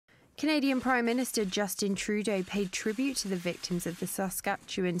Canadian Prime Minister Justin Trudeau paid tribute to the victims of the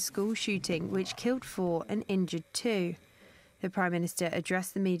Saskatchewan school shooting, which killed 4 and injured 2. The Prime Minister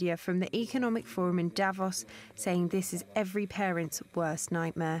addressed the media from the Economic Forum in Davos, saying this is every parent's worst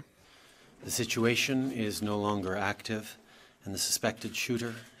nightmare. The situation is no longer active, and the suspected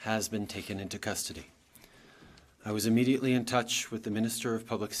shooter has been taken into custody. I was immediately in touch with the Minister of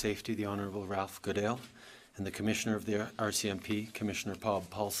Public Safety, the Honourable Ralph Goodale, and the Commissioner of the RCMP, Commissioner Bob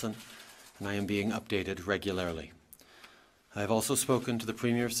Paulson, and I am being updated regularly. I have also spoken to the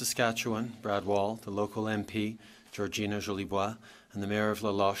Premier of Saskatchewan, Brad Wall, the local MP, Georgina Jolibois, and the Mayor of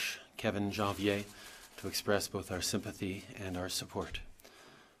La Loche, Kevin Janvier, to express both our sympathy and our support.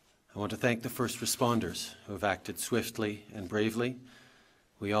 I want to thank the first responders who have acted swiftly and bravely.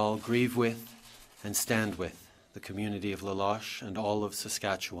 We all grieve with and stand with the community of La Loche and all of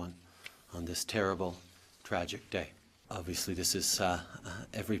Saskatchewan on this terrible, tragic day. Obviously, this is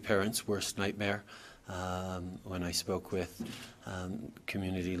every parent's worst nightmare. When I spoke with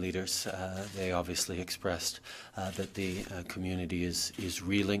community leaders, they obviously expressed that the community is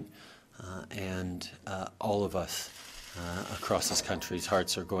reeling, and all of us across this country's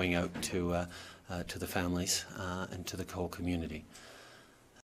hearts are going out to the families and to the whole community.